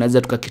kwamba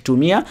tunaweza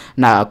tukakitumia,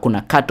 na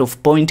kuna cut off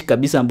point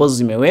kabisa ambazo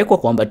zimewekwa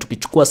kwamba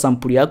tukichukua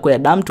sampuli yako ya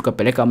damu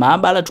tukapeleka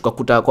maabara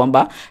tukakuta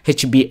kwamba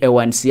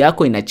HbA1c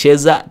yako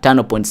inacheza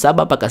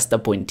 5.7 mpaka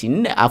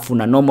 6.4 afu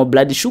na normal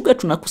blood sugar,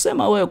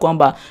 tunakusema wewe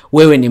kwamba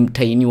wewe ni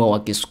mtainiwa wa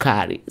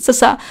kisukari.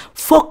 Sasa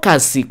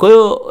focus. Kwa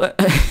hiyo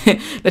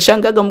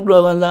nashangaga mtu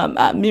kwanza,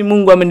 mimi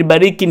Mungu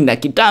amenibariki na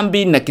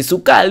kitambi na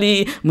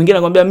kisukari. Mwingine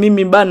anakuambia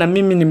mimi bana,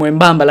 mimi ni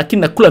mwembamba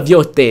lakini nakula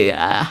vyote,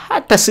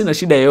 hata sina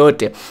shida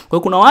yoyote. Kwa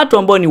hiyo kuna watu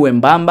ambao ni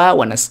wembamba,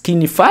 wana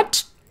skinny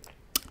fat,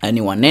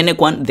 ni wanene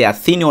kwa they are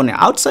thin on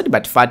the outside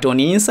but fat on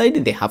the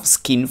inside, they have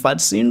skin fat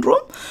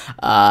syndrome.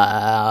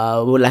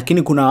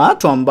 Lakini kuna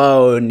watu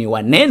ambao ni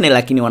wanene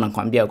lakini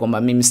wanakuambia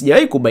kwamba mimi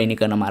sijawahi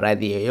kubainika na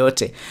maradhi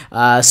yoyote.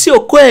 Sio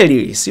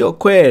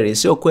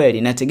kweli,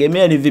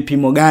 inategemea ni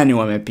vipimo gani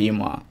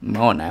wamepimwa.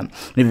 Umeona?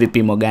 Ni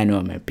vipimo gani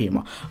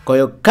wamepimwa. Kwa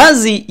hiyo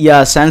kazi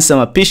ya sayansi ya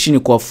mapishi ni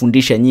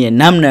kuwafundisha nyie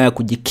namna ya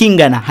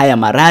kujikinga na haya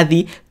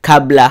maradhi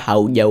kabla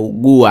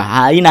haujaugua.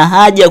 Haina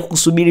haja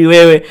kusubiri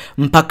wewe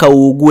mpaka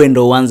uugue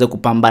ndo uanze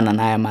kupambana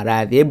na haya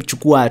maradhi. Hebu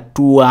chukua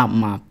hatua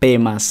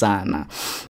mapema sana.